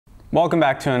Welcome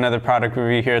back to another product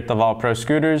review here at the Vol Pro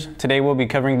Scooters. Today we'll be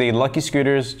covering the Lucky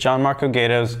Scooters JonMarco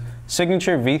Gaydos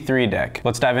Signature V3 deck.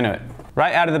 Let's dive into it.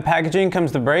 Right out of the packaging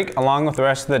comes the brake along with the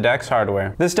rest of the deck's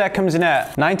hardware. This deck comes in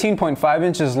at 19.5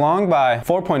 inches long by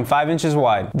 4.5 inches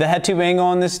wide. The head tube angle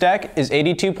on this deck is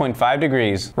 82.5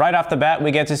 degrees. Right off the bat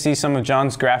we get to see some of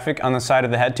Jon's graphic on the side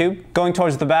of the head tube. Going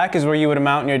towards the back is where you would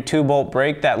mount your 2-bolt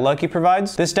brake that Lucky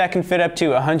provides. This deck can fit up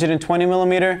to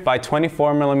 120mm by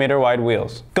 24mm wide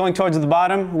wheels. Going towards the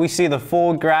bottom we see the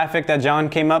full graphic that Jon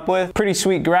came up with. Pretty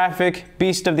sweet graphic.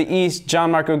 Beast of the East,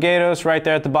 JonMarco Gaydos right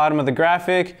there at the bottom of the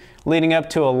graphic, leading up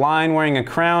to a lion wearing a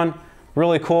crown.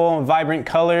 Really cool, vibrant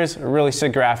colors, really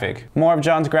sick graphic. More of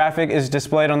Jon's graphic is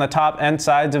displayed on the top and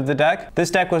sides of the deck. This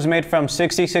deck was made from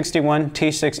 6061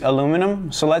 T6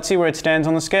 aluminum, so let's see where it stands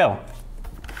on the scale.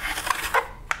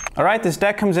 Alright, this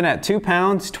deck comes in at 2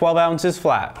 pounds, 12 ounces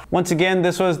flat. Once again,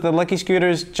 this was the Lucky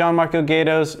Scooters JonMarco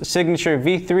Gaydos Signature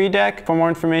V3 deck. For more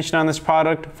information on this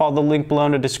product, follow the link below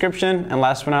in the description. And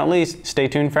last but not least, stay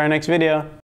tuned for our next video.